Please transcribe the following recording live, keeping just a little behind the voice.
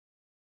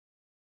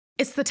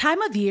It's the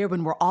time of year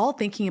when we're all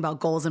thinking about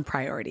goals and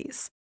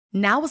priorities.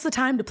 Now is the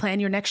time to plan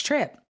your next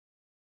trip.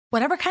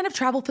 Whatever kind of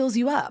travel fills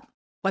you up,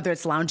 whether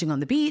it's lounging on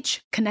the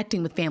beach,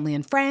 connecting with family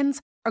and friends,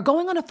 or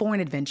going on a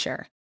foreign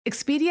adventure,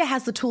 Expedia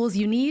has the tools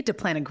you need to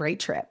plan a great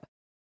trip.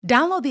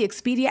 Download the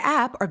Expedia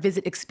app or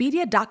visit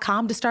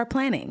Expedia.com to start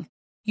planning.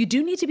 You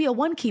do need to be a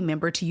One-Key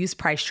member to use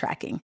price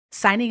tracking.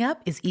 Signing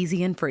up is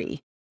easy and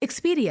free.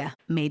 Expedia,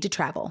 made to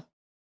travel.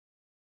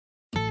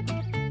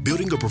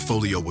 Building a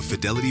portfolio with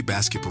Fidelity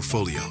Basket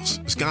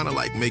Portfolios is kind of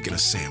like making a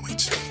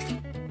sandwich.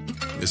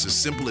 It's as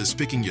simple as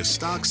picking your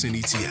stocks and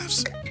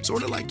ETFs,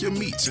 sort of like your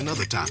meats and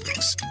other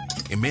toppings,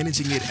 and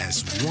managing it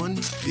as one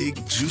big,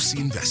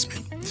 juicy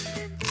investment.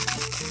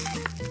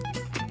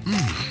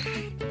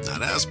 Now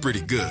that's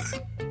pretty good.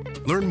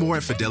 Learn more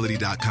at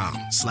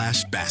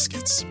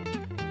Fidelity.com/baskets.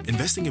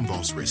 Investing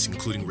involves risk,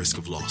 including risk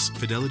of loss.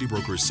 Fidelity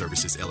Brokerage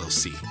Services,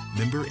 LLC.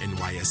 Member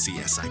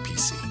NYSE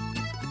SIPC.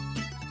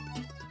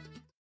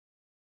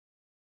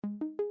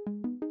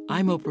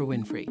 I'm Oprah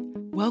Winfrey.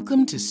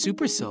 Welcome to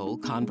Super Soul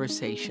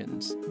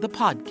Conversations, the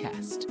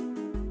podcast.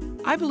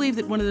 I believe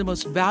that one of the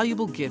most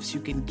valuable gifts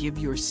you can give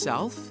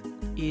yourself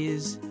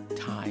is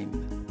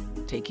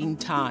time. Taking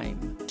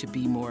time to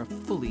be more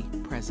fully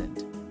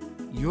present.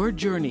 Your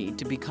journey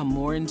to become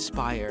more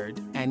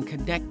inspired and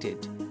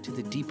connected to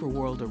the deeper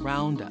world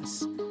around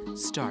us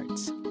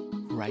starts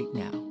right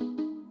now.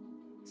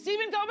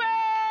 Stephen Colbert!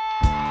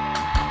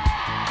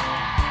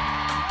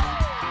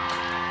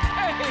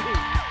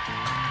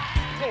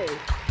 Hey!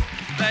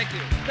 Thank you.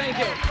 Thank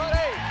you.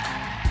 Hey.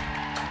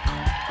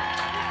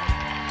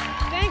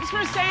 Thanks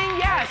for saying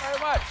yes. Thank you very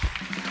much.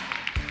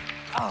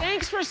 Oh.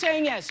 Thanks for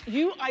saying yes.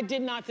 I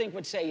did not think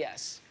would say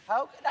yes.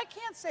 I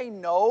can't say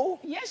no.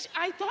 Yes,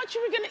 I thought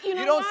you were gonna, You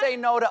don't say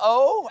no to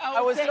O? I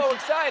was thank so you.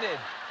 excited.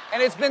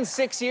 And it's been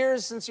 6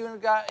 years since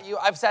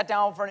I've sat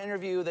down for an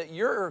interview that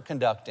you're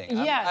conducting.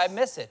 Yes. I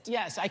miss it.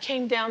 Yes, I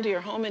came down to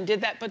your home and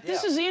did that. But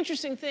this is the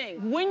interesting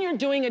thing. When you're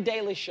doing a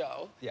daily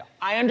show,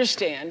 I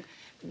understand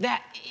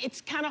that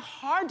it's kind of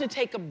hard to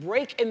take a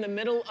break in the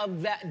middle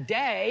of that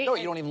day. No,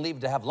 you don't even leave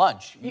to have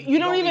lunch. You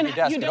don't leave your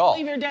desk you at don't all.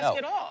 leave your desk No.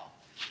 at all.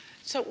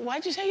 So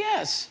why'd you say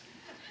yes?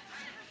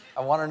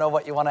 I want to know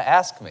what you want to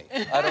ask me.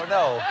 I don't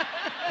know.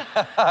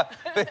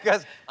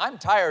 Because I'm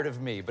tired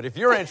of me, but if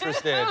you're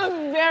interested,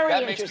 I'm very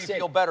that interested. makes me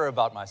feel better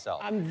about myself.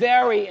 I'm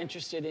very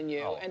interested in you.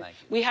 Oh, and thank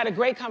you. we had a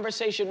great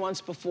conversation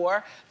once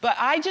before, but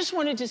I just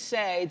wanted to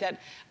say that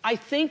I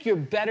think you're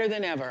better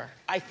than ever.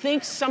 I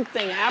think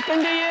something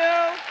happened to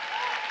you.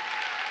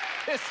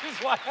 This is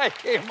why I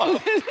came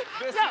up.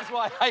 This is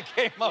why I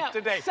came up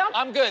today.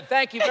 I'm good.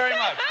 Thank you very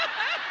much.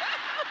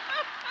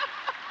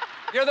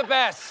 You're the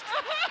best.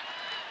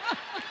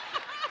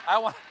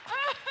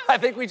 I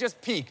think we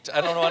just peaked. I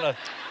don't want to.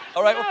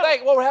 All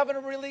right. Well, we're having a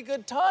really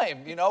good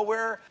time. You know,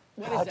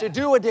 to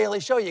do a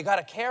daily show, you got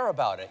to care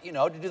about it. You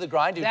know, to do the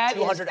grind, do That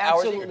 200 is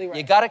hours. absolutely right.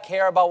 You got to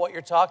care about what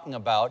you're talking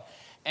about,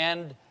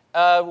 and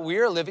we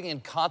are living in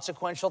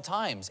consequential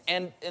times.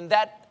 And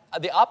that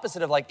the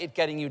opposite of like it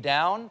getting you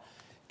down,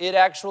 it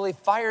actually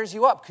fires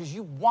you up because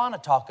you want to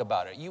talk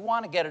about it. You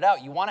want to get it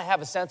out. You want to have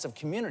a sense of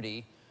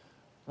community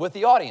with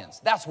the audience.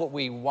 That's what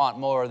we want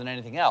more than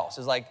anything else.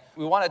 Is like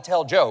we want to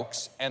tell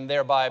jokes and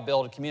thereby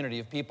build a community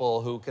of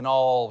people who can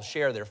all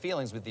share their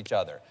feelings with each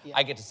other. Yeah.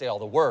 I get to say all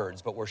the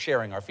words, but we're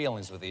sharing our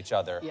feelings with each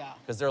other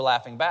because they're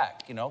laughing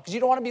back, you know? Because you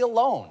don't want to be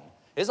alone.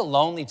 It is a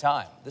lonely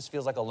time. This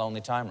feels like a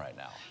lonely time right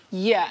now.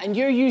 Yeah, and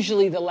you're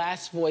usually the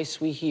last voice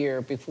we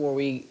hear before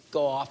we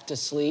go off to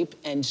sleep.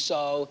 And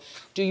so,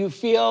 do you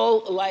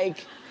feel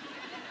like...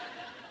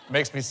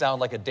 Makes me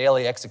sound like a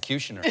daily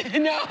executioner.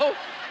 No.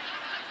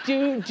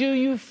 Do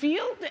you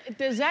feel,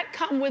 does that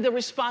come with a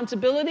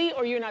responsibility,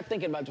 or you're not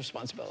thinking about the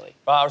responsibility?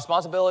 Our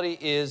responsibility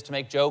is to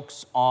make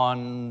jokes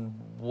on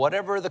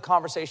whatever the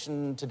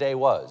conversation today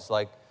was.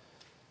 Like,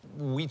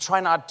 we try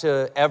not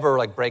to ever,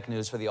 like, break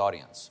news for the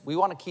audience. We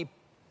want to keep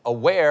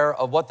aware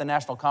of what the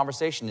national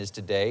conversation is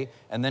today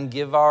and then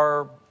give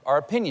our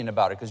opinion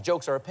about it, because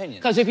jokes are opinions.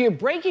 Because if you're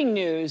breaking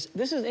news,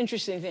 this is an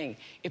interesting thing.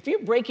 If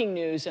you're breaking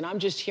news and I'm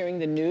just hearing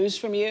the news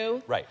from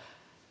you... Right.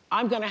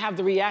 I'm going to have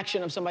the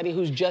reaction of somebody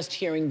who's just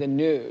hearing the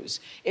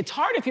news. It's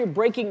hard if you're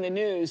breaking the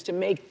news to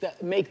make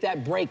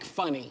that break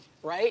funny,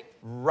 right?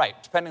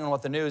 Right, depending on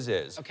what the news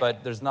is. Okay.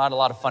 But there's not a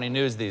lot of funny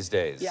news these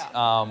days.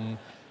 Yeah.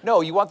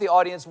 No, you want the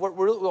audience, what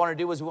we want to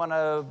do is we want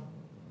to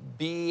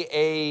be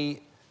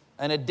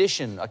an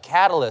addition, a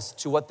catalyst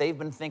to what they've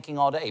been thinking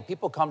all day.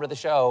 People come to the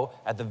show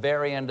at the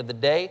very end of the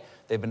day.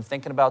 They've been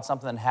thinking about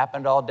something that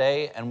happened all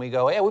day, and we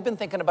go, hey, we've been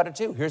thinking about it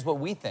too. Here's what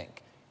we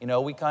think. You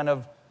know, we kind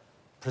of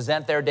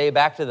present their day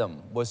back to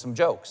them with some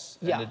jokes.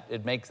 Yeah. And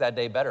it makes that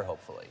day better,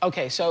 hopefully.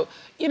 Okay, so,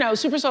 you know,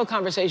 Super Soul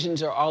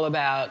Conversations are all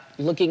about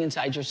looking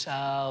inside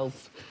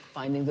yourself,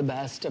 finding the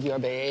best of your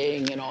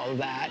being and all of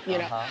that, you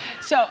know.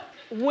 So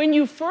when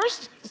you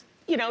first,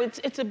 you know,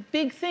 it's a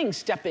big thing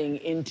stepping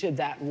into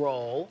that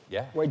role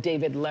where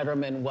David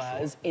Letterman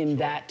was in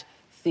that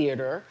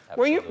theater.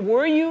 Absolutely.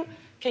 Were you,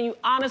 can you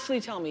honestly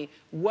tell me,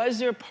 was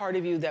there a part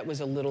of you that was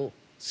a little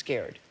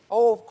scared?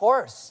 Oh, of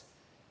course.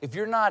 if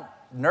you're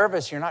not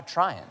nervous, you're not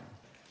trying.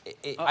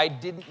 I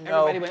didn't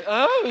know. Everybody went,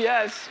 oh,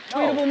 yes,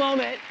 tweetable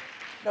moment.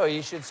 No,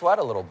 you should sweat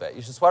a little bit.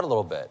 You should sweat a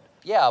little bit.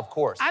 Yeah, of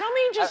course. I don't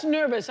mean just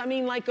nervous. I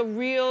mean like a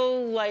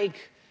real,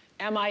 like,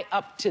 am I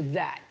up to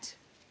that?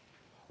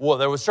 Well,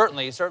 there was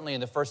certainly in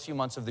the first few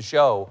months of the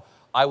show,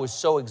 I was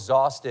so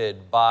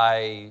exhausted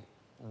by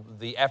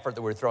the effort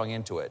that we were throwing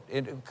into it.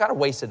 It kind of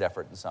wasted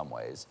effort in some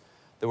ways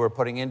that we're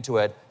putting into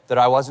it, that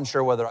I wasn't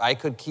sure whether I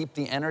could keep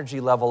the energy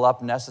level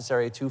up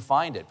necessary to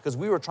find it. Because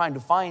we were trying to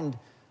find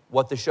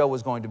what the show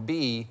was going to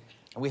be,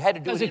 and we had to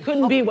do it. Because it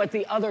couldn't be what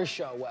the other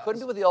show was.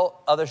 Couldn't be what the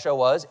other show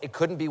was. It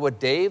couldn't be what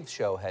Dave's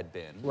show had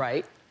been.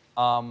 Right.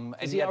 And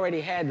he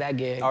already had that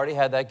gig. Already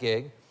had that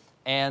gig.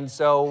 And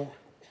so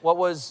what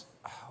was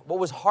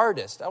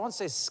hardest, I won't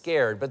say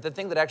scared, but the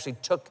thing that actually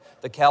took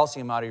the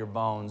calcium out of your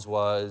bones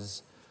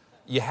was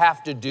you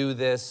have to do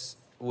this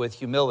with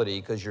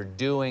humility because you're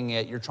doing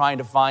it, you're trying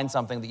to find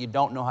something that you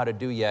don't know how to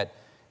do yet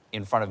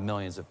in front of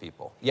millions of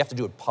people. You have to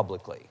do it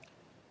publicly.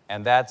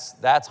 And that's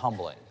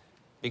humbling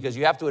because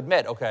you have to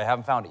admit, okay, I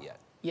haven't found it yet.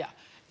 Yeah.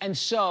 And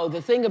so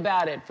the thing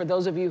about it, for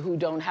those of you who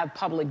don't have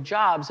public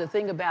jobs, the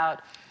thing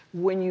about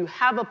when you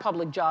have a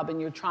public job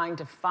and you're trying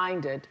to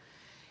find it,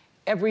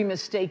 every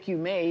mistake you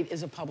made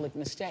is a public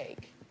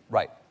mistake.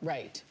 Right.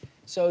 Right.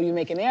 So you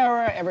make an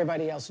error,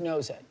 everybody else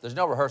knows it. There's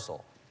no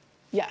rehearsal.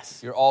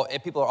 Yes.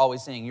 People are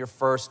always seeing your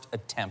first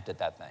attempt at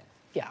that thing.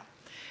 Yeah.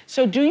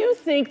 So do you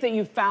think that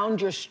you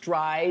found your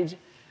stride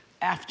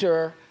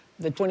after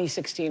the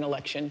 2016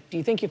 election? Do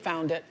you think you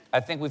found it? I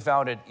think we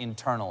found it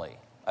internally.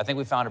 I think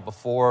we found it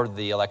before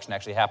the election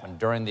actually happened,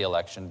 during the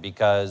election,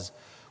 because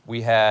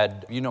we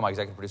had, you know my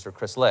executive producer,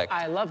 Chris Lick.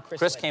 I love Chris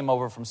Chris Lick. came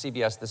over from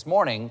CBS this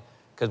morning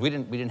because we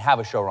didn't have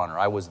a showrunner.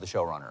 I was the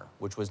showrunner,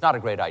 which was not a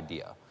great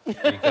idea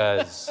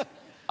because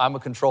I'm a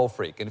control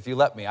freak. And if you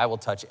let me, I will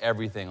touch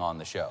everything on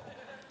the show.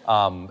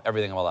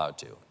 Everything I'm allowed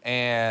to.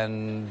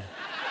 And...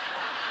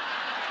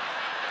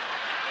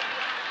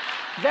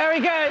 Very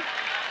good.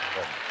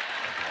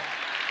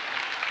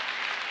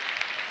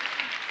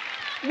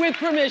 With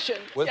permission.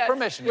 With yes.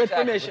 permission, with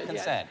exactly, permission, with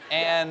consent.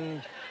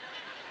 Yes.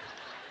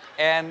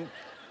 And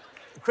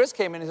Chris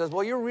came in and he says,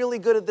 well, you're really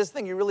good at this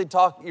thing. You're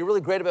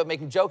really great about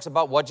making jokes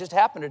about what just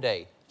happened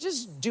today.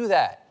 Just do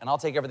that, and I'll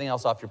take everything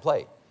else off your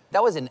plate.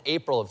 That was in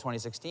April of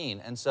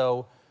 2016, and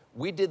so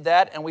we did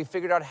that, and we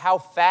figured out how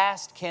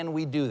fast can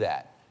we do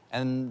that.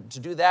 And to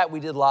do that,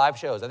 we did live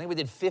shows. I think we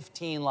did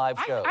 15 live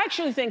shows. I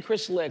actually think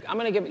Chris Lick,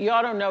 you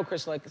all don't know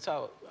Chris Lick,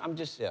 so I'm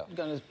just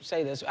going to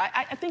say this.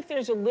 I think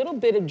there's a little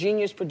bit of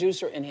genius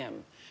producer in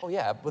him. Oh,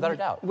 yeah, without a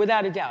doubt.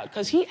 Without a doubt,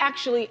 because he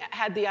actually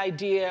had the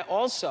idea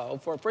also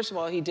for, first of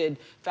all, he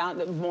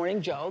found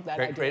Morning Joe, that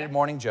idea. Created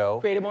Morning Joe.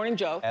 Created Morning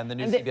Joe. And the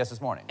new CBS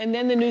This Morning. And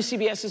then the new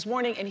CBS This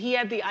Morning, and he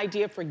had the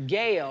idea for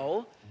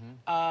Gail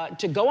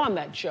to go on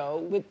that show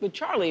with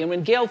Charlie. And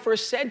when Gail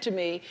first said to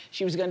me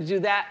she was going to do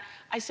that,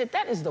 I said,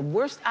 that is the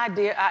worst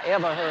idea I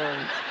ever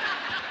heard.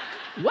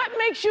 What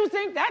makes you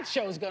think that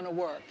show's going to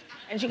work?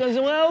 And she goes,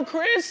 well,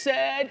 Chris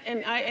said,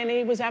 and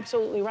he was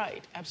absolutely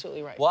right,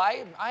 absolutely right. Well,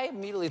 I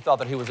immediately thought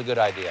that he was a good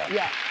idea.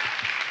 Yeah.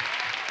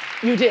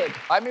 You did.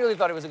 I immediately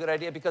thought it was a good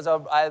idea because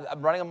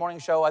I'm running a morning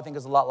show. I think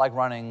is a lot like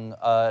running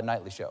a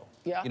nightly show.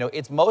 Yeah. You know,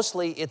 it's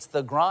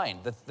the grind.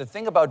 The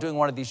thing about doing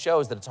one of these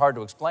shows that it's hard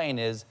to explain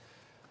is,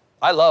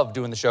 I love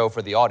doing the show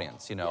for the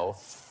audience. You know,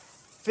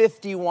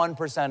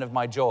 51% of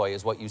my joy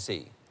is what you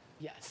see.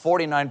 Yes.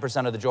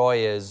 49% of the joy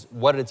is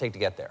what did it take to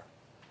get there.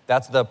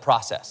 That's the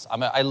process.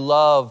 I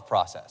love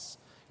process.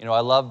 You know, I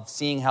love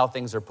seeing how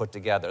things are put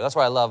together. That's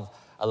why I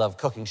love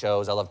cooking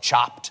shows. I love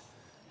Chopped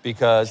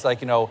because,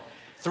 like, you know,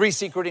 3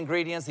 secret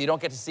ingredients that you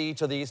don't get to see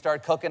till you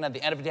start cooking. At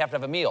the end of it, you have to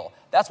have a meal.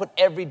 That's what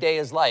every day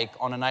is like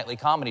on a nightly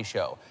comedy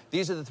show.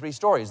 These are the 3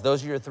 stories.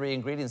 Those are your 3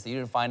 ingredients that you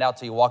didn't find out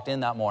till you walked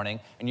in that morning,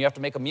 and you have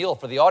to make a meal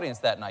for the audience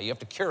that night. You have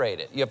to curate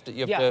it. You have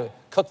to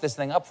cook this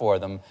thing up for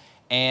them,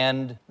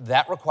 and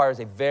that requires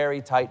a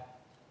very tight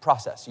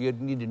process. You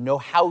need to know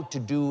how to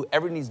do,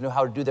 everyone needs to know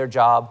how to do their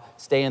job,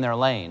 stay in their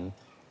lane,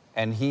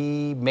 and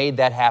he made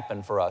that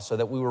happen for us so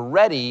that we were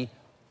ready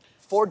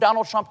for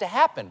Donald Trump to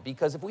happen,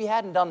 because if we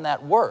hadn't done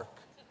that work,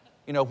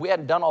 you know, if we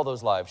hadn't done all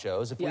those live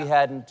shows, if we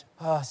hadn't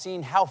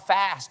seen how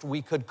fast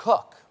we could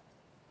cook,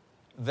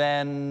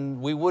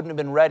 then we wouldn't have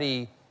been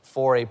ready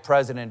for a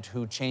president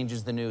who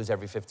changes the news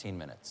every 15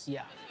 minutes.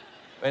 Yeah.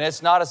 And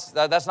that's not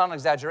an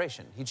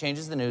exaggeration. He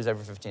changes the news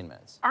every 15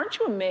 minutes. Aren't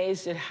you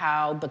amazed at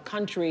how the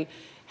country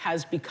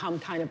has become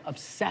kind of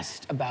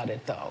obsessed about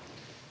it, though?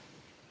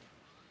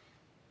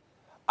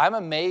 I'm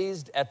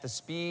amazed at the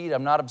speed.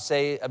 I'm not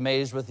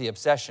amazed with the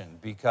obsession,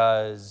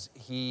 because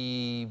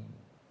he,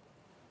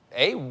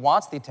 A,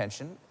 wants the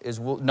attention,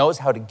 knows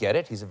how to get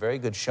it. He's a very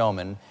good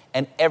showman,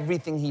 and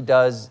everything he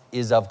does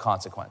is of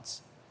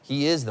consequence.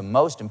 He is the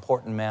most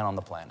important man on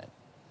the planet.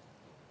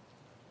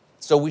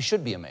 So we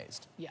should be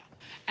amazed. Yeah.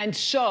 And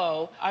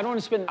so, I don't want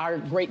to spend our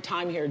great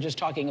time here just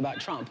talking about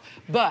Trump,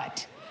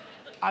 but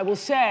I will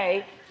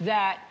say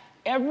that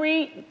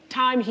Every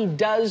time he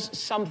does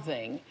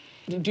something,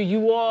 do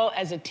you all,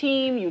 as a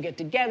team, you get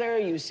together,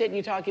 you sit and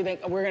you talk, you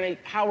think,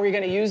 how are we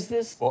gonna use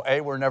this? Well,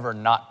 we're never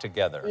not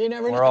together. You're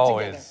never we're not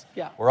always, together.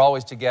 Yeah. We're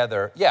always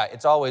together. Yeah,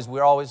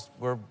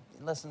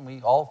 listen,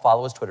 we all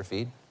follow his Twitter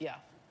feed. Yeah.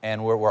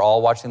 And we're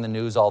all watching the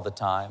news all the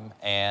time.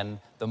 And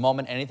the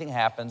moment anything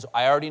happens,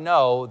 I already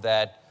know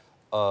that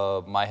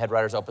my head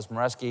writers, Opus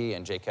Moreski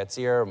and Jay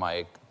Katsier,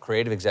 my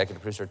creative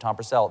executive producer, Tom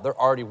Purcell, they're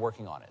already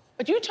working on it.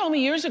 But you told me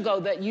years ago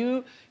that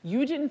you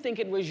didn't think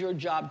it was your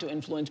job to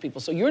influence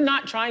people. So you're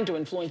not trying to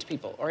influence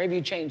people, or have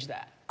you changed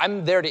that?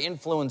 I'm there to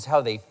influence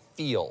how they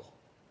feel,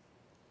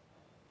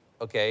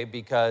 okay?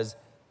 Because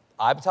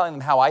I'm telling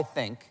them how I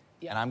think,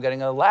 and I'm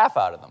getting a laugh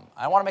out of them.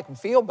 I want to make them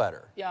feel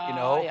better.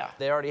 Yeah.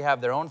 They already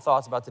have their own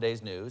thoughts about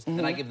today's news, and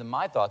then I give them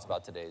my thoughts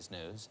about today's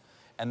news.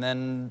 And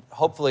then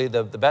hopefully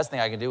the best thing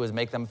I can do is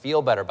make them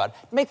feel better about it.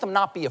 Make them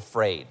not be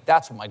afraid.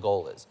 That's what my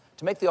goal is,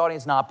 to make the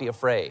audience not be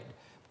afraid.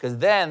 Because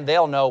then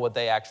they'll know what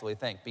they actually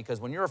think. Because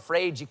when you're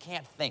afraid, you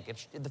can't think.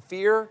 The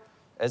fear,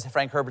 as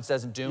Frank Herbert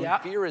says in Dune,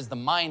 fear is the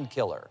mind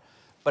killer.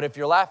 But if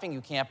you're laughing,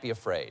 you can't be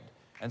afraid.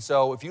 And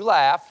so if you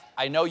laugh,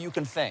 I know you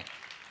can think.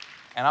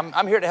 And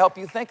I'm here to help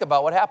you think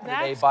about what happened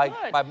today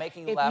by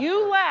making you laugh. If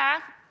you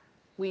laugh,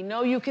 we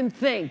know you can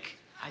think.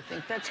 I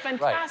think that's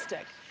fantastic.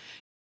 Right.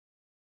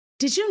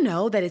 Did you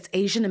know that it's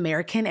Asian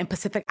American and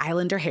Pacific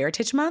Islander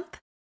Heritage Month?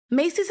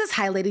 Macy's is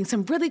highlighting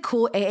some really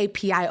cool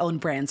AAPI-owned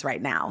brands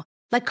right now,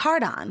 like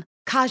Cardon,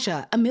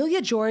 Kaja,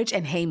 Amelia George,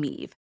 and Hey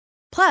Meave.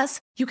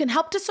 Plus, you can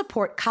help to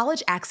support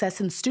college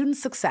access and student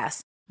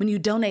success when you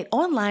donate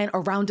online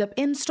or round up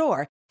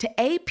in-store to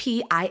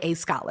APIA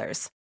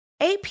Scholars.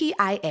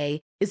 APIA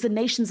is the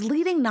nation's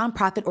leading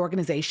nonprofit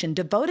organization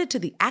devoted to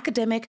the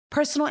academic,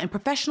 personal, and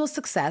professional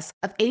success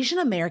of Asian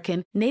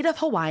American, Native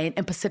Hawaiian,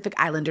 and Pacific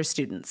Islander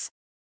students.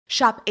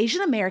 Shop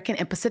Asian American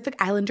and Pacific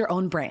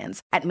Islander-owned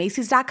brands at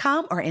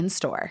Macy's.com or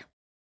in-store.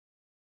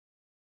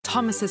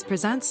 Thomas's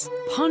presents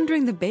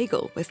Pondering the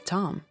Bagel with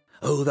Tom.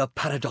 Oh, the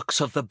paradox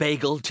of the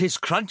bagel. 'Tis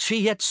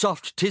crunchy yet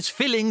soft, 'tis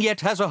filling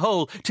yet has a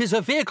hole. 'Tis a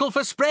vehicle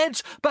for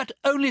spreads, but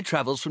only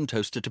travels from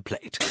toaster to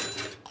plate.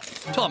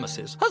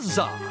 Thomas's,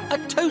 huzzah! A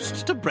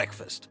toast to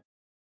breakfast.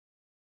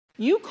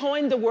 You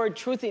coined the word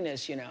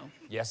truthiness, you know.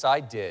 Yes,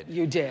 I did.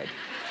 You did.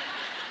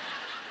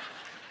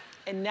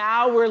 And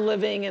now we're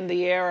living in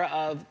the era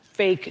of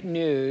fake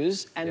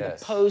news and the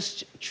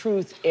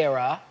post-truth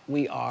era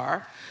we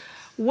are.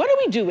 What do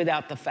we do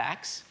without the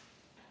facts?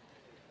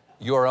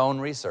 Your own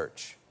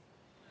research.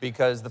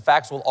 Because the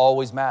facts will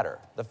always matter.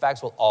 The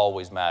facts will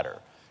always matter.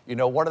 You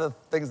know, one of the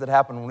things that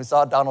happened when we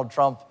saw Donald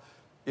Trump,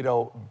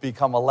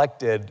 become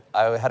elected,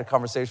 I had a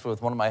conversation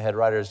with one of my head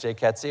writers, Jay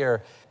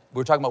Katsier. We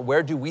were talking about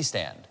where do we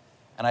stand?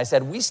 And I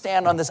said, we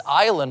stand on this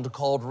island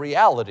called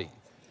reality.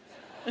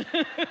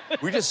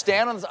 We just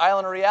stand on this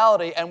island of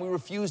reality and we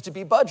refuse to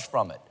be budged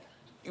from it.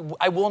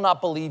 I will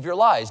not believe your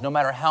lies, no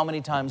matter how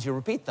many times you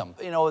repeat them.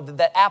 You know,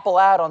 that Apple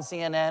ad on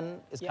CNN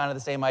is kind of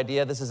the same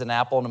idea. This is an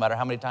apple, no matter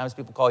how many times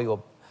people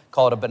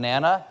call it a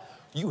banana.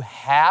 You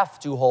have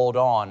to hold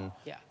on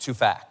to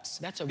facts.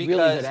 That's a really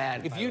good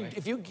ad,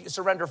 If you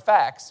surrender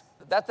facts,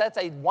 that's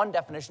one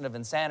definition of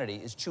insanity,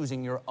 is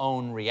choosing your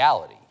own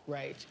reality.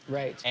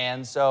 Right.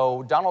 And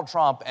so Donald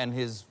Trump and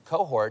his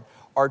cohort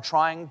are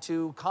trying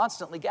to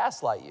constantly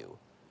gaslight you,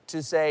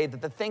 to say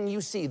that the thing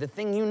you see, the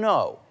thing you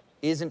know,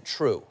 isn't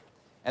true.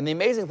 And the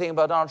amazing thing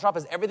about Donald Trump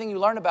is everything you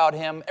learn about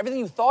him, everything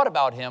you thought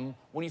about him,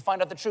 when you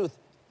find out the truth,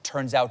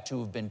 turns out to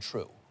have been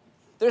true.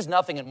 There's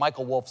nothing in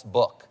Michael Wolff's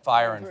book,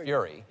 Fire and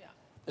Fury. Yeah.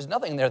 There's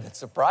nothing there that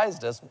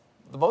surprised us.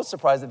 The most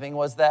surprising thing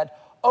was that,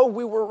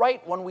 we were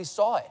right when we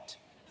saw it.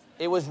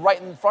 It was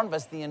right in front of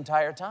us the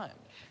entire time.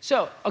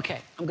 So,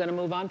 okay, I'm going to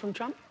move on from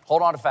Trump.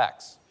 Hold on to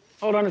facts.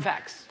 Hold on to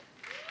facts.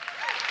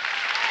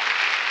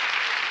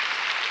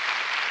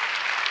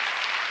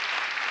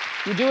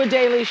 You do a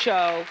daily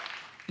show.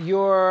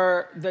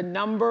 You're the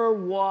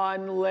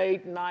 #1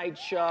 late night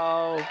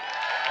show.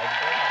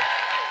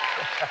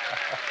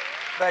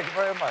 Thank you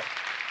very much.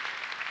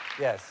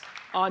 Yes.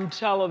 On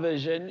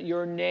television.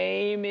 Your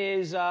name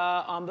is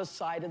on the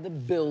side of the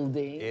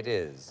building. It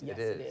is. Yes,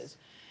 it is.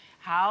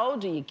 How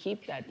do you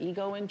keep that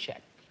ego in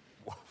check?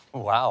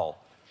 Wow.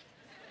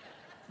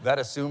 That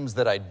assumes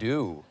that I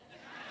do.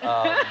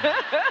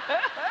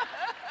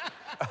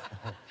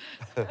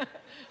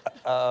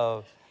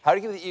 How do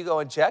you keep the ego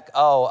in check?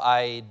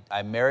 I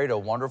married a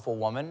wonderful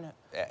woman,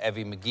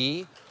 Evie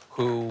McGee,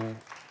 who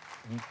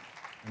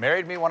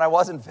married me when I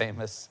wasn't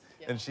famous,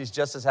 and she's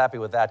just as happy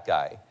with that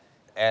guy.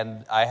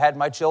 And I had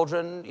my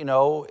children, in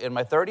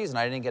my 30s, and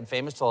I didn't get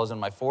famous till I was in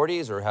my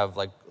 40s or have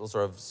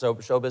sort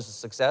of show business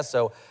success.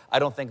 So I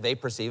don't think they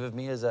perceive of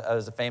me as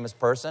a famous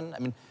person. I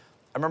mean,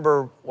 I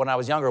remember when I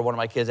was younger, one of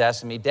my kids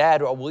asking me,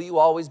 "Dad, will you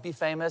always be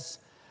famous?"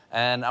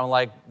 And I'm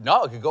like,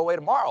 "No, it could go away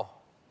tomorrow.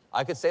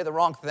 I could say the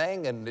wrong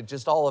thing and it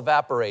just all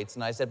evaporates."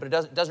 And I said, but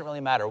it doesn't really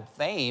matter.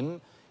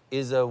 Fame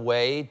is a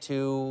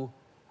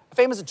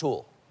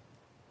tool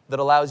that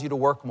allows you to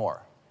work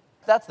more.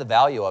 That's the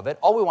value of it.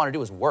 All we want to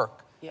do is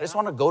work. Yeah. I just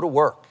want to go to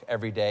work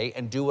every day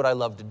and do what I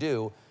love to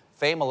do.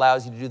 Fame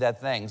allows you to do that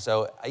thing.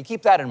 So I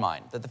keep that in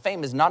mind, that the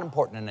fame is not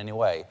important in any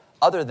way,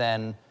 other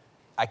than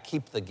I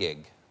keep the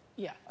gig.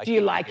 Yeah. Do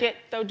you like it,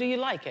 though? Do you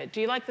like it?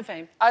 Do you like the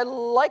fame? I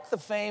like the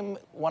fame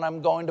when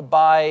I'm going to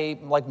buy,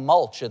 like,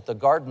 mulch at the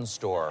garden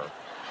store.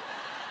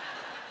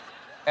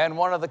 And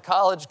one of the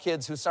college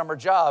kids whose summer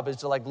job is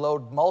to, like,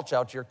 load mulch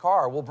out to your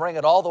car will bring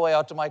it all the way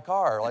out to my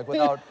car, like,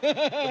 without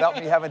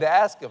me having to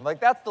ask him. Like,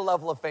 that's the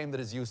level of fame that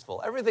is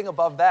useful. Everything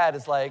above that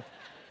is like,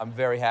 I'm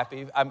very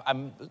happy.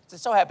 I'm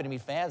so happy to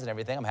meet fans and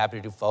everything. I'm happy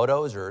to do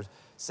photos or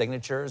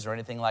signatures or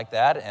anything like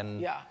that.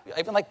 And I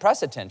even like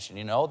press attention,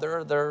 you know?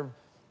 They're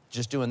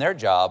just doing their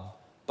job.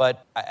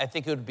 But I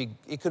think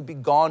it could be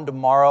gone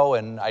tomorrow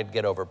and I'd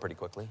get over it pretty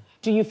quickly.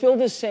 Do you feel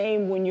the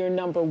same when you're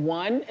number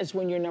one as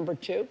when you're number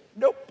two?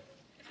 Nope.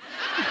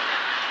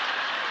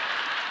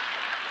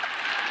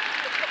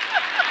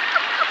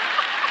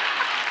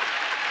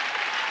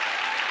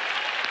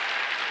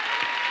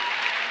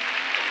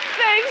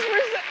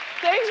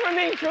 Thanks for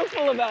being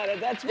truthful about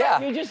it. That's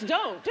right. You just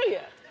don't, do you?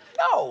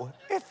 No,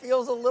 it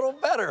feels a little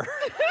better.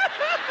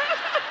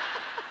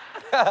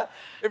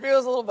 It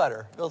feels a little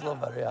better.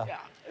 Yeah.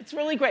 It's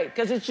really great,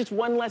 because it's just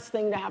one less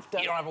thing to have to...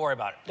 You don't have to worry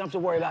about it. Don't have to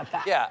worry about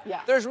that.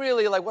 Yeah. There's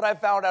really, like, what I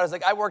found out is,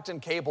 like, I worked in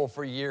cable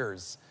for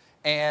years,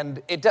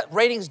 and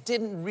ratings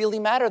didn't really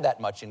matter that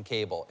much in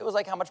cable. It was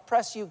like how much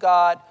press you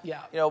got, you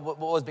know, what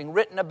was being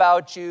written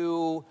about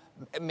you,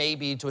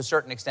 maybe to a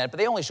certain extent, but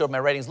they only showed my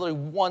ratings literally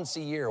once a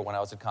year when I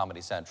was at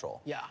Comedy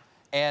Central. Yeah.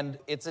 And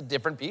it's a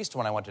different beast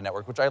when I went to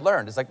network, which I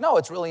learned. It's like, no,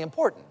 it's really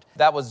important.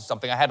 That was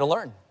something I had to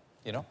learn,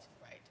 you know?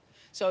 Right.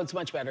 So it's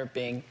much better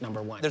being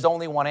number one. There's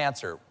only one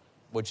answer,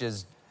 which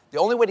is the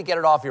only way to get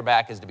it off your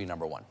back is to be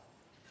number one.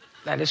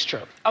 That is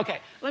true. Okay,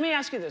 let me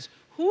ask you this.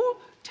 Who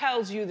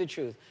tells you the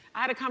truth?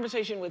 I had a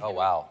conversation with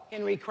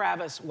Henry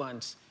Kravis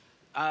once.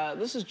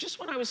 This is just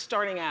when I was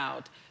starting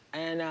out,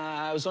 and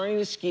I was learning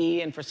to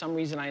ski, and for some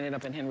reason I ended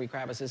up in Henry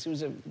Kravis's. He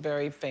was a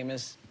very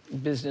famous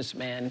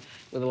businessman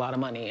with a lot of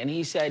money, and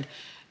he said,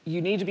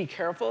 you need to be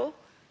careful,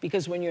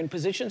 because when you're in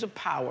positions of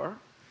power,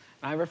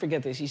 I never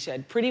forget this, he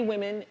said, pretty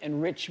women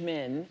and rich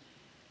men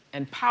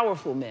and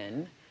powerful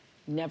men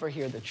never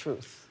hear the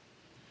truth.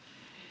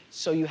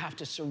 So you have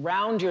to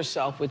surround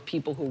yourself with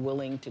people who are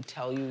willing to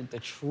tell you the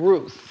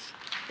truth.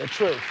 The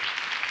truth.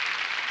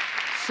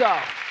 So,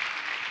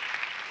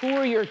 who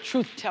are your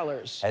truth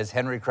tellers? Has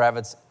Henry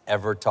Kravis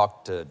ever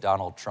talked to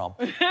Donald Trump?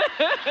 Because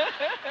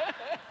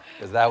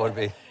that would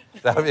be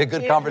a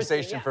good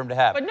conversation for him to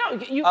have. But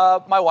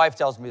no, my wife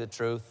tells me the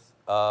truth.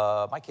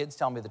 My kids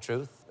tell me the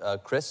truth.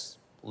 Chris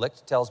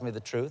Licht tells me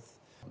the truth.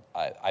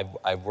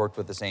 I've worked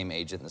with the same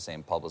agent and the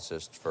same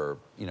publicist for,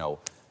 you know,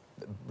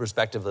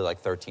 respectively like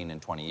 13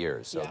 and 20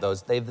 years. So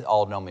they've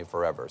all known me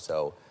forever.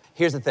 So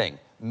here's the thing.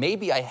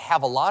 Maybe I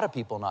have a lot of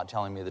people not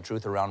telling me the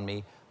truth around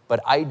me, but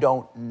I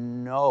don't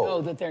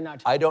know that they're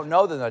not. I don't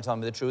know that they're not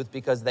telling me the truth,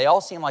 because they all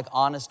seem like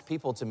honest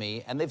people to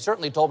me, and they've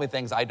certainly told me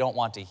things I don't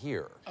want to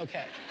hear.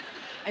 Okay.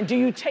 And do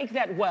you take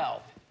that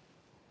well?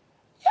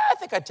 Yeah, I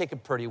think I take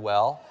it pretty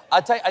well.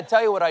 I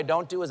tell you what I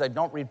don't do is I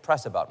don't read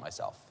press about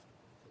myself.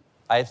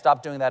 I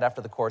stopped doing that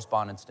after the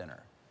Correspondents'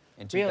 Dinner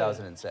in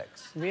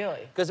 2006.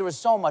 Really? Because there was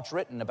so much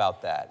written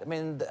about that. I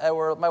mean,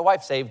 my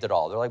wife saved it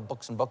all. There were like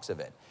books and books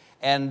of it.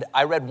 And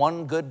I read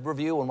one good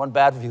review and one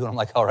bad review, and I'm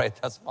like, all right,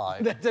 that's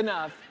fine. That's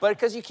enough. But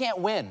because you can't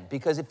win,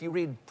 because if you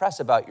read press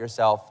about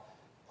yourself,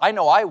 I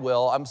know I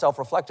will, I'm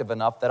self-reflective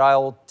enough that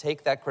I'll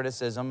take that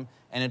criticism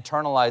and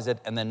internalize it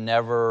and then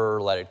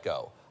never let it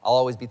go. I'll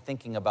always be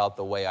thinking about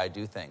the way I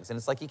do things. And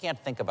it's like, you can't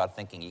think about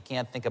thinking. You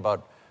can't think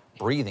about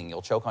breathing.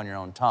 You'll choke on your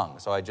own tongue.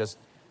 So I just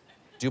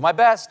do my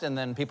best, and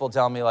then people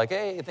tell me like,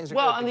 hey, things are good.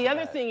 Well, and the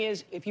other thing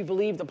is, if you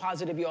believe the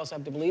positive, you also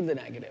have to believe the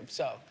negative.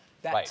 So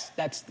that's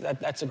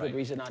a good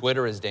reason not to.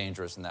 Twitter is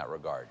dangerous in that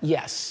regard.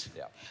 Yes.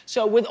 Yeah.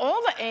 So with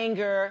all the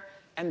anger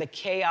and the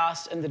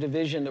chaos and the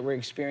division that we're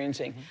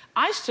experiencing,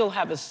 I still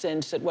have a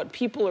sense that what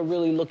people are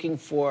really looking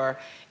for,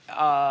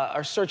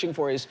 are searching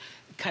for, is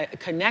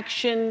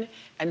connection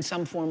and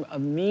some form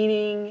of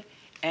meaning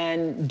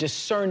and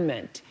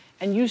discernment.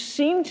 And you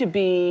seem to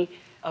be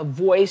a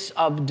voice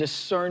of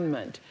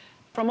discernment.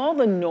 From all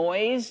the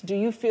noise, do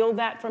you feel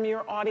that from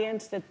your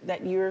audience,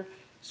 that you're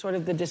sort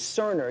of the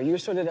discerner, you're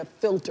sort of the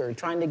filter,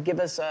 trying to give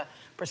us a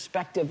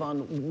perspective on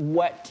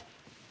what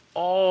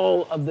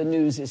all of the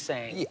news is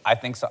saying? Yeah, I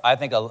think so. I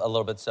think a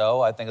little bit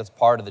so. I think it's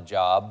part of the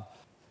job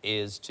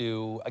is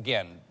to,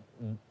 again,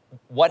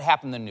 what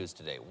happened in the news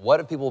today? What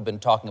have people been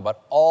talking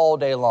about all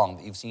day long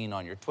that you've seen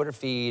on your Twitter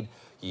feed,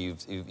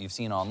 you've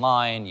seen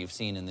online, you've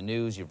seen in the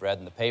news, you've read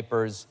in the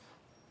papers?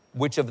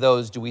 Which of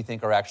those do we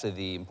think are actually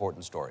the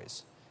important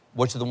stories?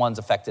 Which of the ones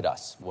affected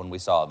us when we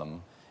saw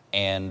them?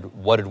 And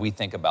what did we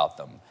think about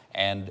them?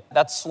 And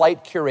that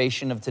slight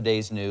curation of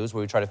today's news,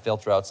 where we try to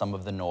filter out some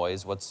of the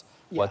noise, what's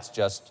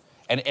just,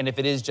 and if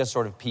it is just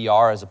sort of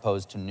PR as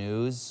opposed to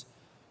news,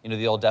 you know,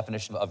 the old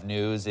definition of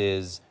news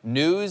is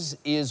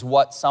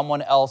what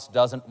someone else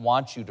doesn't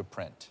want you to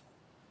print.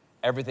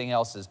 Everything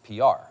else is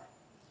PR.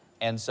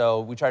 And so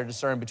we try to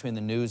discern between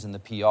the news and the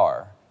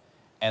PR.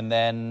 And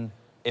then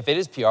If it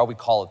is PR, we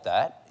call it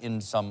that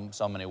in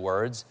so many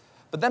words.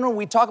 But then when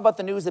we talk about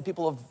the news that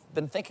people have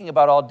been thinking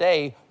about all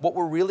day, what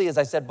we're really, as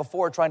I said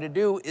before, trying to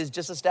do is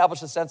just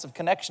establish a sense of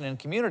connection and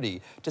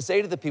community, to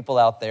say to the people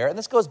out there, and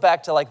this goes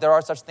back to like there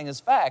are such things as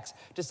facts,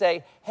 to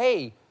say,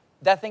 hey,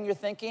 that thing you're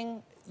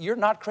thinking, you're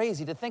not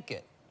crazy to think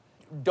it.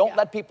 Don't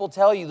let people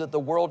tell you that the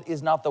world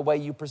is not the way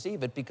you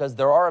perceive it, because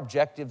there are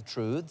objective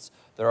truths,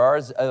 there are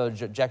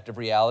objective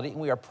reality, and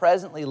we are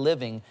presently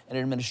living in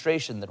an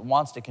administration that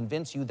wants to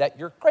convince you that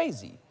you're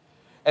crazy.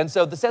 And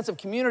so the sense of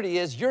community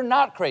is you're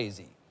not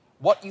crazy.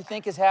 What you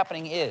think is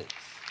happening is.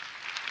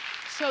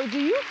 So do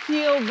you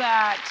feel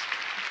that,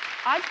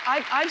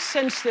 I've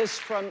sensed this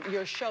from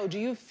your show, do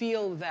you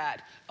feel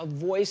that a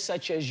voice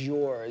such as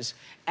yours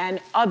and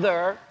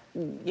other,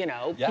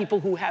 people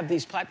who have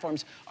these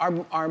platforms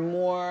are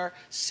more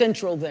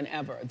central than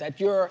ever, that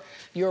your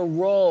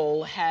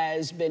role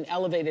has been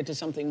elevated to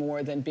something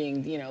more than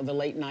being, the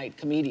late night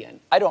comedian?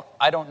 I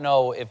don't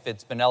know if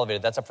it's been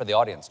elevated. That's up for the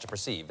audience to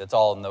perceive. It's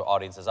all in the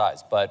audience's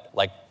eyes. But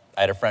like, I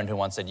had a friend who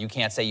once said, you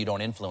can't say you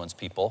don't influence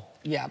people.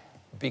 Yeah.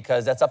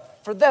 Because that's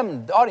up for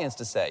them, the audience,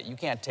 to say. You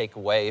can't take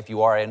away if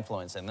you are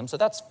influencing them. So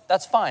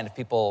that's fine if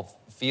people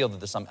feel that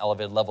there's some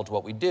elevated level to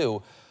what we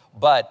do.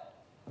 But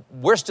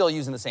we're still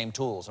using the same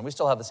tools, and we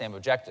still have the same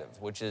objective,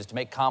 which is to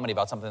make comedy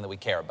about something that we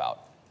care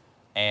about.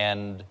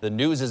 And the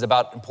news is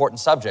about important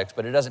subjects,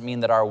 but it doesn't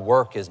mean that our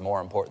work is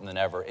more important than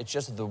ever. It's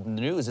just the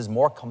news is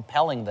more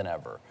compelling than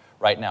ever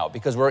right now,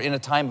 because we're in a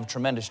time of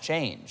tremendous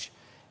change.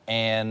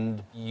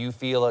 And you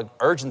feel an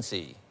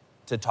urgency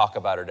to talk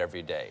about it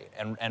every day.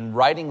 And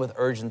writing with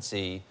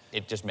urgency,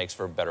 it just makes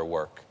for better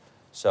work.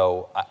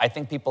 So I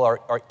think people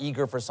are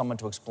eager for someone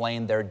to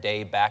explain their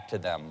day back to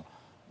them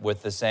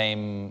with the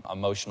same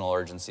emotional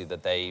urgency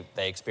that they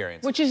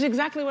experience. Which is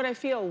exactly what I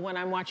feel when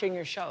I'm watching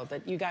your show,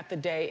 that you got the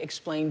day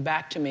explained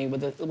back to me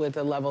with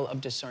a level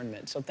of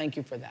discernment. So thank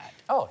you for that.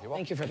 Oh, you're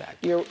welcome. Thank you for that.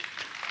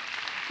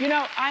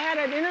 I had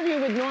an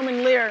interview with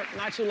Norman Lear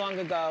not too long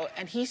ago,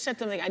 and he said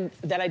something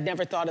that I'd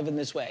never thought of in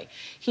this way.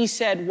 He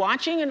said,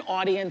 watching an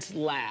audience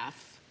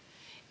laugh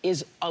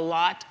is a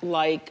lot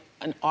like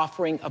an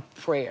offering of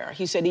prayer.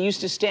 He said he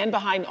used to stand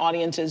behind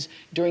audiences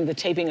during the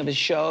taping of his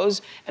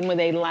shows, and when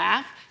they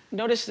laugh,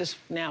 notice this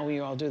now when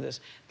you all do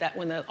this, that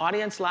when the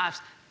audience laughs,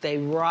 they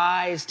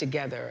rise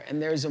together, and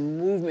there's a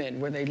movement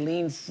where they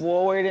lean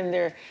forward in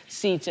their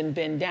seats and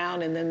bend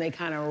down, and then they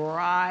kind of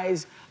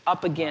rise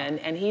up again.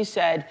 And he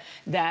said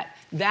that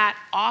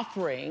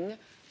offering,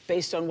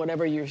 based on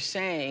whatever you're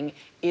saying,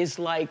 is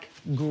like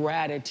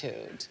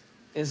gratitude.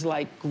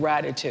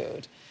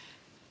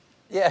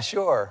 Yeah,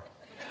 sure.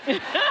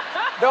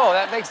 No,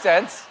 that makes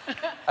sense.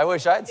 I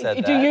wish I'd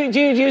said that.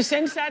 Do you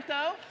sense that,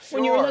 though? Sure.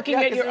 When you're looking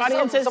at your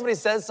audiences? Somebody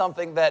says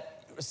something that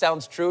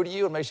sounds true to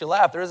you and makes you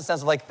laugh, there is a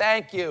sense of like,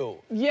 thank you.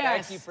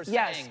 Yes, thank you for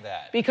saying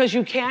that. Because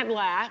you can't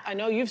laugh. I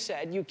know you've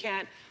said you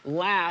can't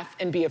laugh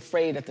and be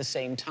afraid at the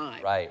same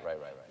time. Right.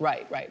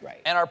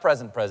 Right. And our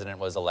present president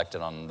was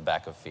elected on the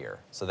back of fear.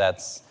 So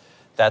that's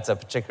a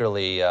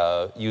particularly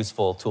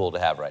useful tool to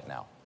have right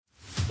now.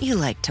 You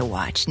like to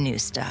watch new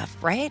stuff,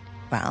 right?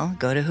 Well,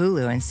 go to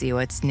Hulu and see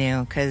what's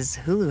new, because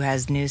Hulu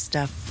has new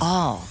stuff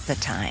all the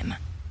time.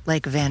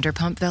 Like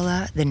Vanderpump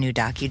Villa, the new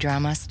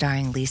docudrama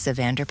starring Lisa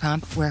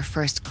Vanderpump, where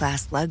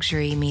first-class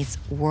luxury meets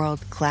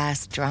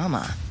world-class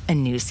drama. A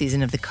new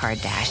season of The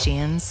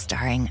Kardashians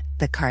starring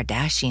The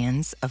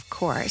Kardashians, of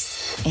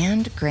course.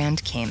 And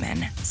Grand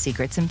Cayman,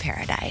 Secrets in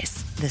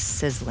Paradise, the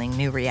sizzling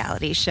new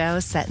reality show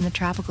set in the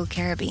tropical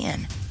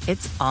Caribbean.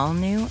 It's all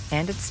new,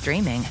 and it's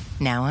streaming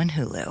now on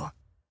Hulu.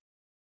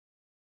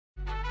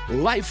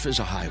 Life is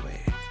a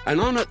highway, and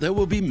on it there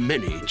will be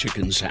many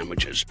chicken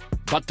sandwiches.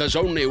 But there's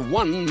only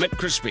one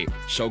McCrispy.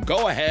 So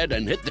go ahead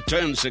and hit the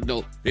turn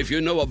signal if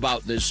you know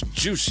about this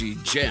juicy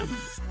gem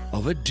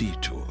of a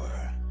detour.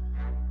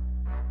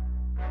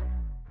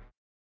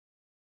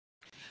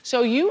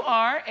 So you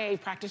are a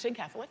practicing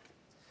Catholic?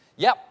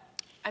 Yep.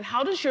 And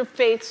how does your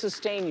faith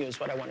sustain you is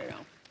what I want to know.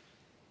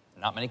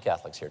 Not many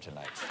Catholics here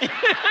tonight.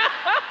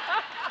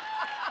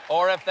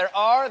 Or if there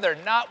are, they're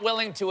not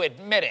willing to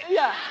admit it.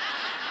 Yeah.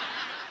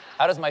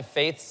 How does my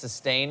faith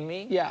sustain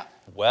me? Yeah.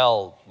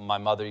 Well, my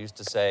mother used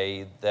to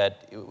say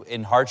that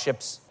in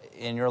hardships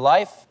in your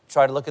life,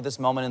 try to look at this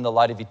moment in the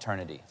light of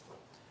eternity.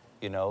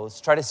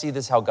 Let's try to see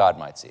this how God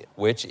might see it,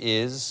 which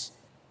is,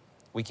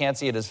 we can't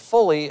see it as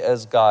fully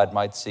as God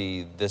might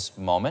see this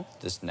moment,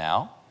 this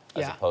now,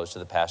 as opposed to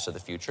the past or the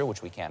future,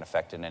 which we can't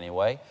affect in any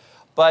way.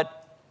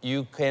 But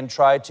you can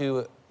try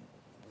to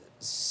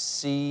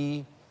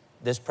see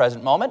this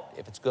present moment,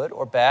 if it's good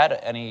or bad,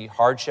 any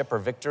hardship or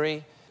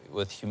victory,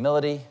 with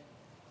humility,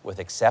 with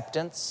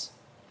acceptance,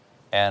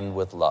 and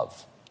with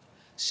love.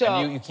 So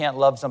and you can't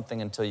love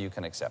something until you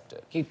can accept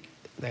it.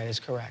 That is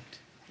correct.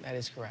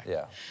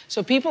 Yeah.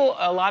 So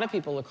a lot of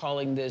people are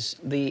calling this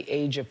the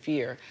age of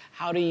fear.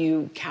 How do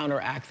you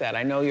counteract that?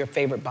 I know your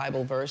favorite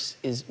Bible verse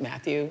is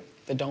Matthew,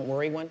 the don't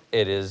worry one.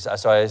 It is.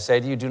 So I say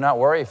to you, do not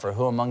worry, for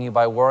who among you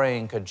by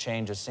worrying could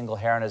change a single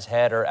hair on his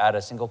head or add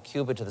a single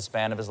cubit to the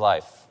span of his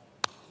life?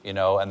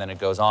 And then it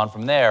goes on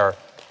from there.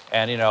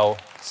 And,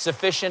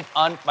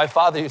 my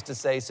father used to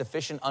say,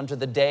 sufficient unto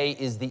the day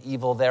is the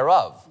evil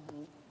thereof.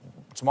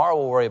 Tomorrow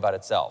will worry about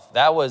itself.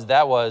 I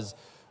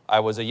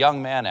was a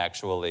young man,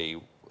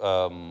 actually,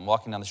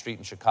 walking down the street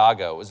in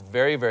Chicago. It was a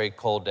very, very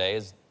cold day,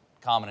 as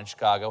common in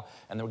Chicago,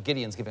 and there were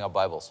Gideons giving out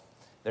Bibles.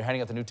 They're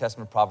handing out the New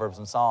Testament, Proverbs,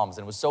 and Psalms,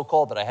 and it was so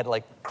cold that I had to,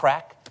 like,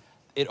 crack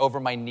it over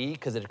my knee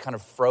because it had kind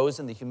of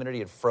frozen, the humidity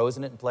had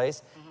frozen it in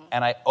place,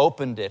 and I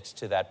opened it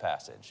to that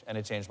passage, and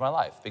it changed my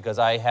life because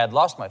I had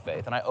lost my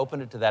faith, and I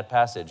opened it to that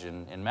passage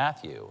in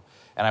Matthew,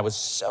 and I was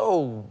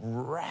so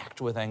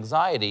racked with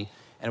anxiety,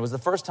 and it was the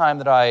first time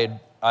that I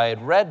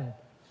had read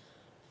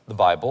the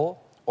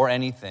Bible or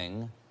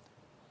anything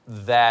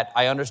that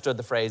I understood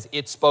the phrase,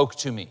 it spoke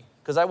to me,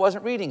 because I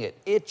wasn't reading it.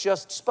 It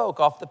just spoke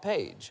off the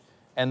page,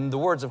 and the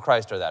words of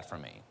Christ are that for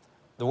me.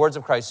 The words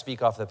of Christ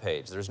speak off the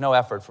page. There's no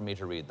effort for me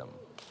to read them.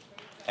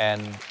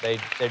 And they're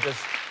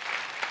just,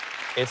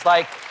 it's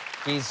like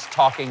he's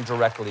talking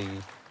directly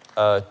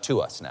to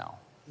us now.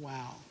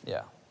 Wow.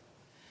 Yeah.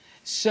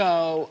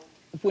 So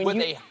with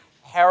a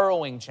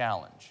harrowing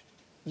challenge.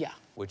 Yeah.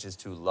 Which is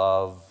to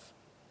love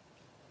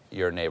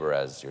your neighbor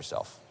as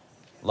yourself.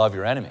 Love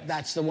your enemies.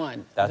 That's the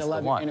one. That's to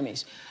love the one. Your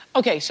enemies.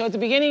 Okay, so at the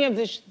beginning of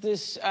this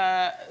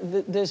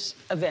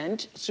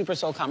event, Super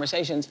Soul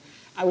Conversations,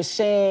 I was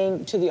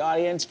saying to the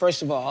audience,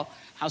 first of all,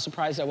 how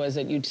surprised I was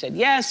that you'd said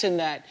yes and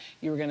that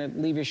you were going to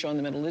leave your show in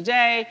the middle of the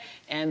day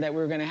and that we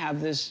were going to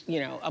have this,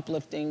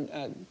 uplifting,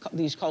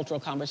 these cultural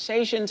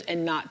conversations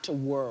and not to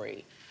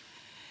worry.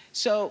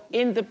 So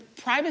in the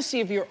privacy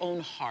of your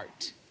own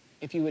heart,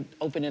 if you would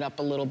open it up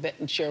a little bit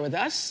and share with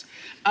us,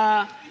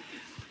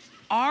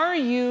 are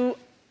you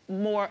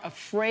more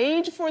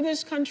afraid for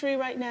this country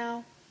right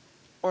now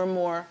or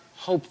more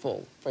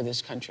hopeful for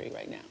this country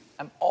right now?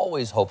 I'm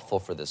always hopeful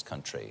for this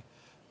country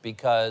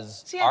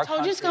because See, I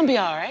told you it's going to be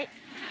all right.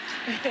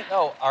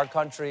 No, our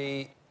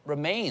country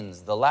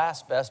remains the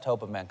last best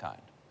hope of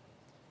mankind.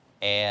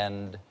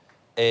 And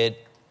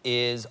it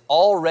is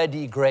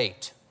already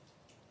great.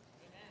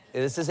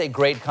 This is a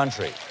great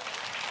country.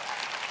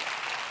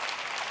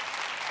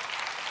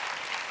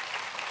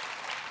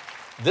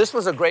 This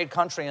was a great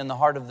country in the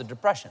heart of the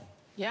Depression.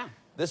 Yeah.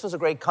 This was a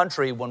great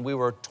country when we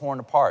were torn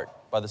apart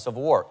by the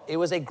Civil War. It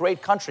was a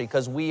great country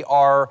because we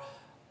are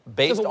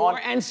based on... Civil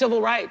War and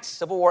civil rights.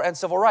 Civil War and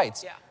civil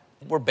rights. Yeah.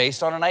 We're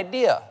based on an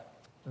idea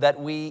that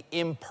we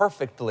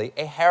imperfectly,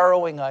 a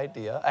harrowing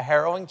idea, a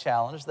harrowing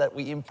challenge that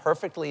we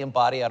imperfectly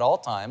embody at all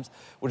times,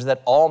 which is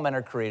that all men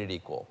are created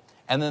equal.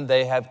 And then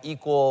they have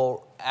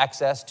equal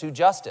access to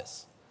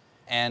justice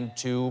and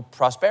to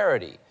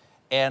prosperity.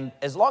 And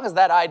as long as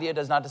that idea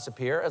does not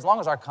disappear, as long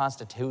as our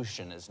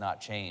Constitution is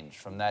not changed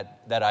from that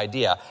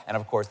idea, and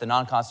of course the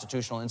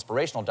non-constitutional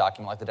inspirational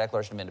document like the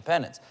Declaration of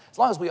Independence, as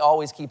long as we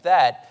always keep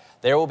that,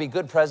 there will be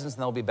good presidents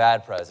and there will be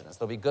bad presidents.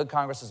 There'll be good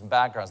Congresses and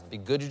bad Congresses.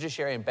 There'll be good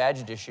judiciary and bad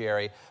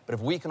judiciary. But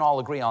if we can all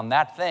agree on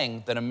that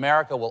thing, then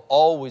America will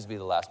always be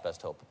the last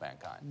best hope of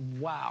mankind.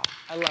 Wow,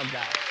 I love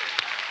that.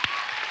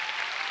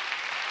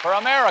 For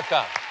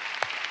America.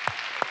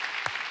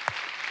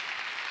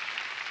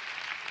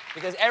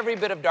 Because every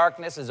bit of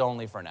darkness is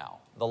only for now.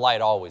 The light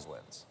always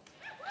wins.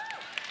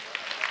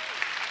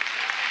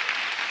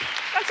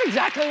 That's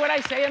exactly what I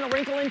say in A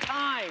Wrinkle in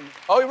Time.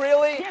 Oh,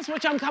 really? Yes,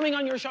 which I'm coming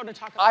on your show to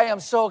talk about. I am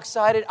so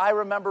excited. I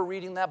remember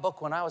reading that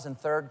book when I was in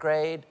 3rd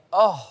grade.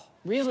 Oh,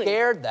 really?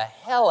 Scared the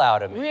hell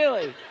out of me.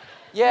 Really?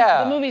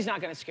 Yeah. The movie's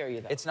not going to scare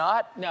you, though. It's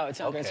not? No, it's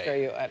not going to scare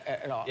you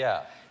at all.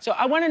 Yeah. So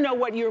I want to know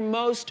what you're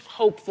most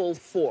hopeful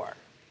for.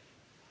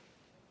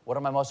 What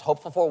am I most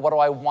hopeful for? What do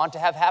I want to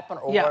have happen?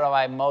 Or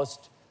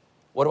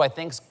what do I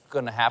think's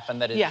going to happen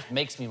that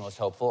makes me most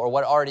hopeful? Or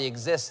what already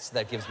exists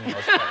that gives me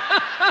most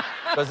hope?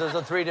 Because those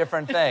are 3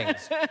 different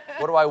things.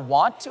 What do I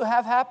want to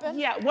have happen?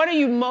 Yeah, what are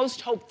you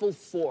most hopeful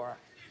for?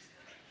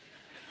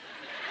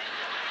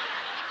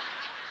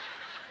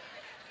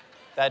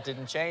 That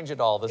didn't change at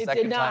all the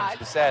second time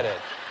you said it.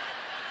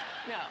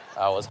 No.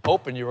 I was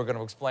hoping you were going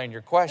to explain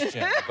your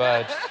question,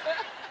 but...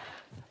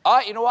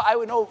 you know what? I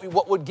would know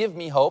what would give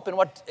me hope, and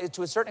what,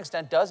 to a certain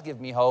extent, does give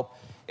me hope,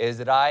 is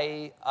that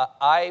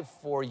I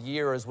for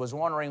years, was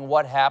wondering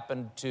what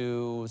happened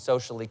to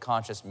socially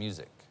conscious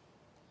music.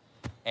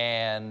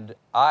 And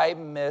I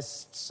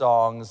missed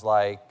songs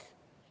like,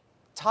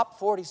 top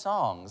 40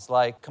 songs,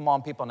 like, come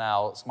on, people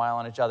now, smile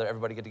on each other,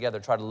 everybody get together,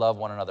 try to love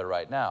one another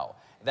right now.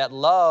 That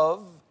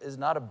love is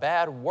not a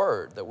bad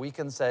word, that we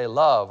can say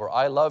love, or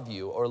I love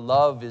you, or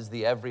love is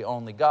the every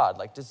only God.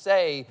 Like, to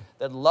say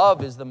that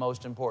love is the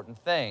most important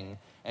thing,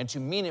 and to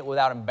mean it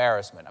without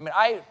embarrassment. I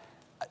mean,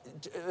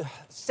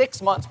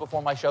 6 months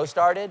before my show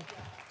started,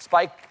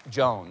 Spike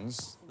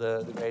Jonze,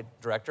 the great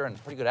director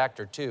and pretty good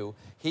actor too,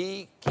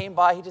 he came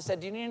by, he just said,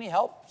 do you need any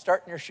help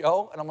starting your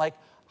show? And I'm like,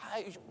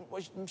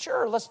 I'm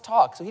sure, let's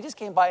talk. So he just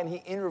came by and he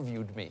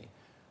interviewed me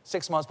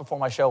 6 months before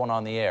my show went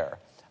on the air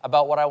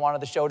about what I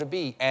wanted the show to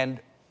be. And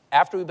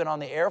after we've been on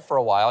the air for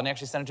a while, and he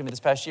actually sent it to me this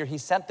past year, he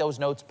sent those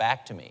notes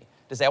back to me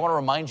to say, I want to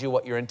remind you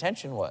what your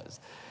intention was.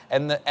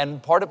 And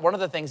one of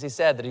the things he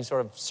said that he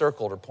sort of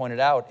circled or pointed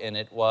out in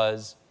it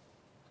was,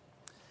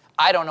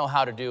 I don't know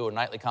how to do a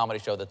nightly comedy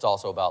show that's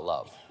also about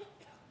love.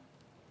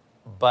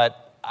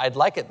 But I'd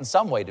like it in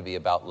some way to be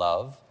about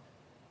love.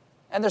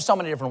 And there's so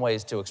many different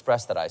ways to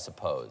express that, I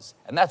suppose.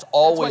 And that's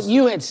always... That's what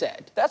you had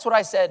said. That's what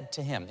I said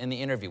to him in the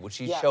interview, which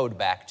he showed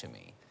back to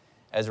me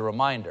as a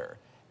reminder.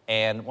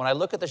 And when I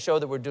look at the show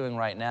that we're doing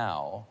right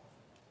now,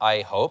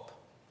 I hope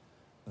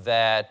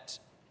that...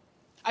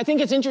 I think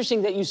it's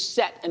interesting that you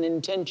set an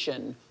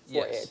intention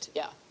for it.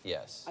 Yeah.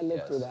 Yes. I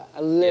lived through that.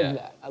 I lived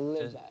that. I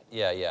lived that.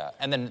 Yeah.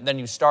 And then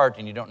you start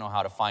and you don't know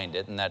how to find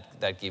it, and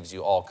that gives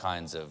you all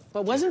kinds of...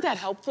 But wasn't that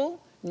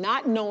helpful?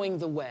 Not knowing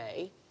the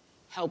way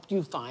helped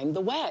you find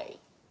the way.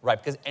 Right,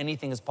 because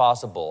anything is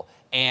possible.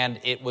 And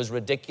it was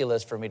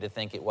ridiculous for me to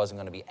think it wasn't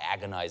going to be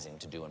agonizing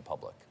to do in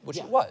public, which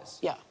it was.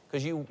 Yeah.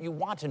 Because you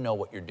want to know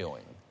what you're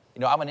doing. You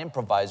know, I'm an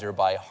improviser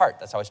by heart.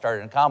 That's how I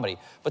started in comedy.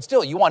 But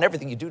still, you want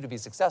everything you do to be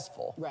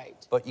successful.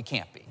 Right. But you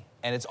can't be.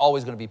 And it's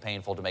always going to be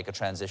painful to make a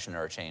transition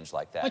or a change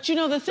like that. But you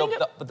know, the thing...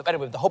 But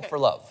anyway, the hope for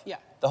love. Yeah.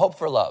 The hope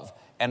for love.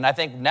 And I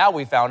think now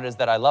we found is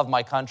that I love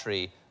my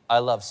country, I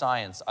love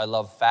science, I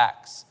love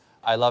facts.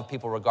 I love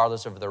people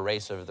regardless of their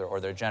race or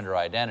their gender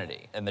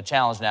identity. And the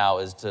challenge now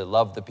is to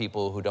love the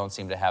people who don't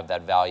seem to have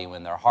that value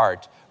in their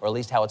heart, or at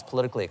least how it's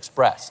politically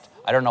expressed.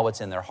 I don't know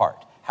what's in their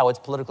heart, how it's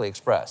politically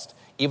expressed.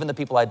 Even the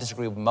people I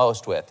disagree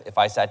most with, if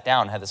I sat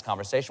down and had this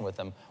conversation with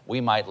them,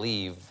 we might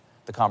leave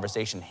the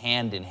conversation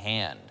hand in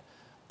hand.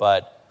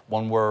 But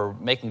when we're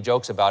making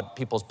jokes about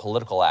people's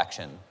political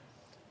action,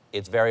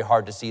 it's very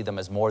hard to see them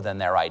as more than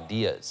their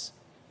ideas.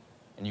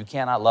 And you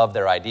cannot love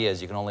their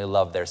ideas, you can only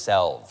love their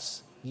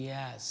selves.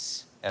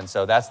 Yes. And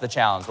so that's the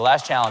challenge. The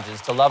last challenge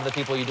is to love the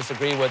people you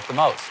disagree with the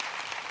most.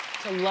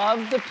 To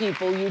love the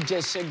people you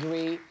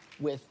disagree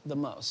with the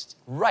most.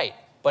 Right.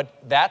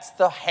 But that's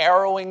the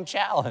harrowing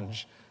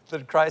challenge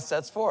that Christ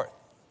sets forth.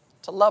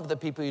 To love the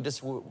people you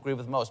disagree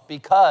with most.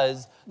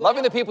 Because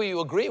loving the people you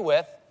agree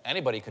with,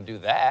 anybody can do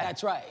that.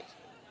 That's right.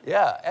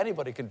 Yeah,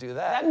 anybody can do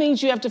that. That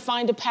means you have to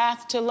find a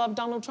path to love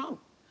Donald Trump.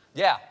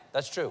 Yeah,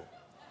 that's true.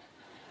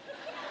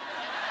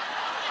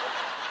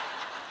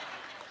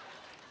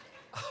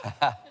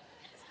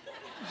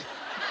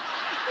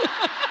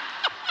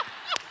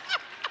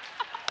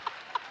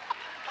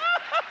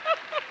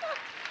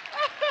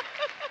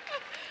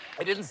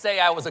 I didn't say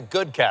I was a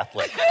good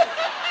Catholic.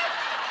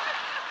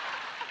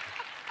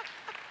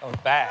 I was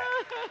bad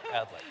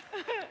Catholic.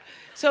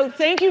 So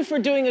thank you for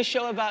doing a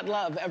show about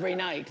love every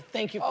night.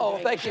 Thank you for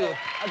doing thank a you. show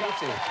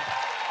about love.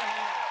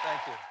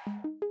 Thank you.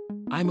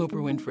 I'm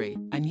Oprah Winfrey,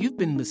 and you've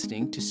been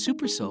listening to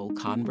Super Soul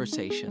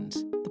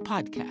Conversations, the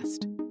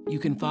podcast. You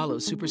can follow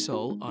Super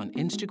Soul on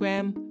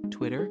Instagram,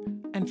 Twitter,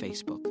 and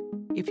Facebook.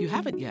 If you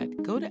haven't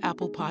yet, go to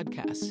Apple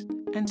Podcasts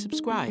and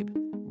subscribe,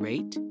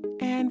 rate,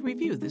 and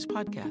review this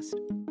podcast.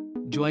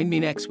 Join me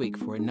next week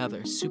for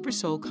another Super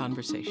Soul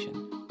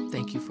Conversation.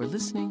 Thank you for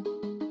listening.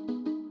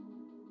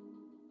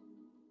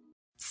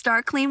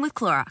 Start clean with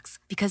Clorox,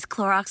 because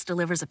Clorox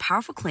delivers a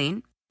powerful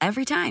clean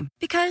every time.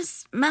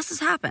 Because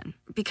messes happen.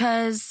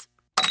 Because...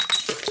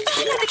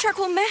 the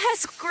charcoal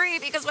mask.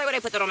 Great, because why would I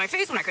put that on my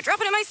face when I could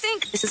drop it in my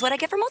sink? This is what I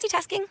get for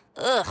multitasking.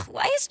 Ugh,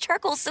 why is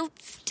charcoal so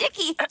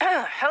sticky?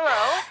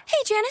 Hello? Hey,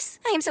 Janice.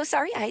 I am so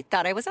sorry. I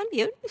thought I was on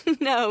mute.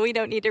 No, we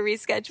don't need to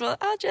reschedule.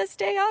 I'll just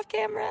stay off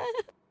camera.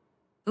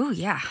 Ooh,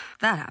 yeah,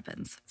 that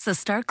happens. So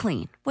start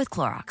clean with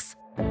Clorox.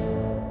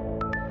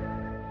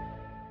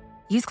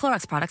 Use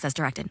Clorox products as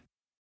directed.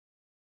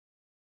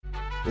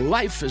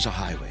 Life is a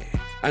highway,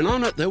 and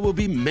on it there will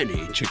be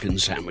many chicken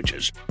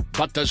sandwiches.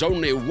 But there's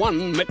only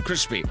one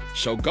McCrispy.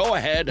 So go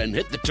ahead and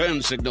hit the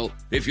turn signal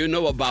if you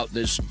know about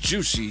this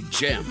juicy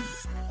gem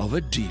of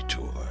a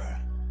detour.